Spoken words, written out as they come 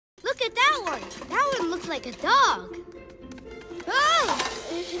looks like a dog. Oh,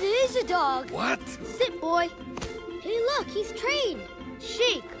 it is a dog. What? Sit, boy. Hey, look, he's trained.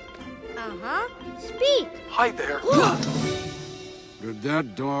 Shake. Uh-huh. Speak. Hi there. Did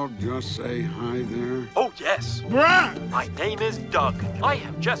that dog just say hi there? Oh, yes. Bruh! My name is Doug. I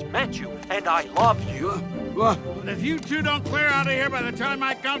have just met you, and I love you. What? If you two don't clear out of here by the time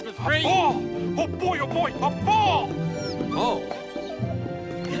I count to 3... A ball! Oh, boy, a ball! Oh.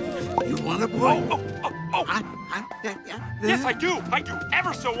 You want a ball? Oh. Yes, I do. I do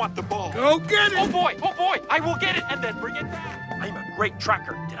ever so want the ball. Go get it! Oh, boy, I will get it and then bring it back. I'm a great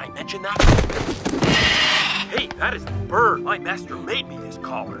tracker. Did I mention that? Hey, that is the bird. My master made me this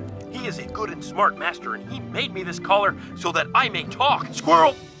collar. He is a good and smart master, and he made me this collar so that I may talk.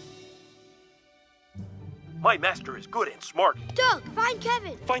 Squirrel! My master is good and smart. Doug, find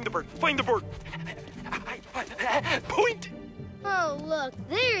Kevin. Find the bird. Find the bird. Point. Oh, look,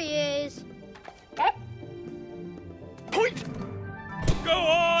 there he is. Point. Go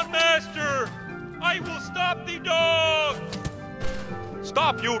on, master. I will stop the dog.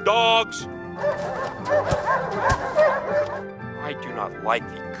 Stop, you dogs. I do not like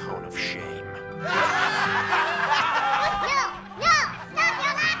the cone of shame. No! Stop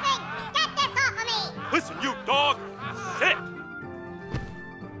your laughing! Get this off of me! Listen, you dog! Sit!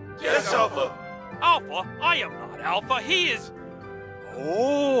 Yes, Alpha. Alpha? I am not Alpha. He is...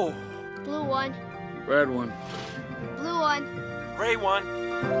 Oh. Blue one. Red one. Blue one. Gray one.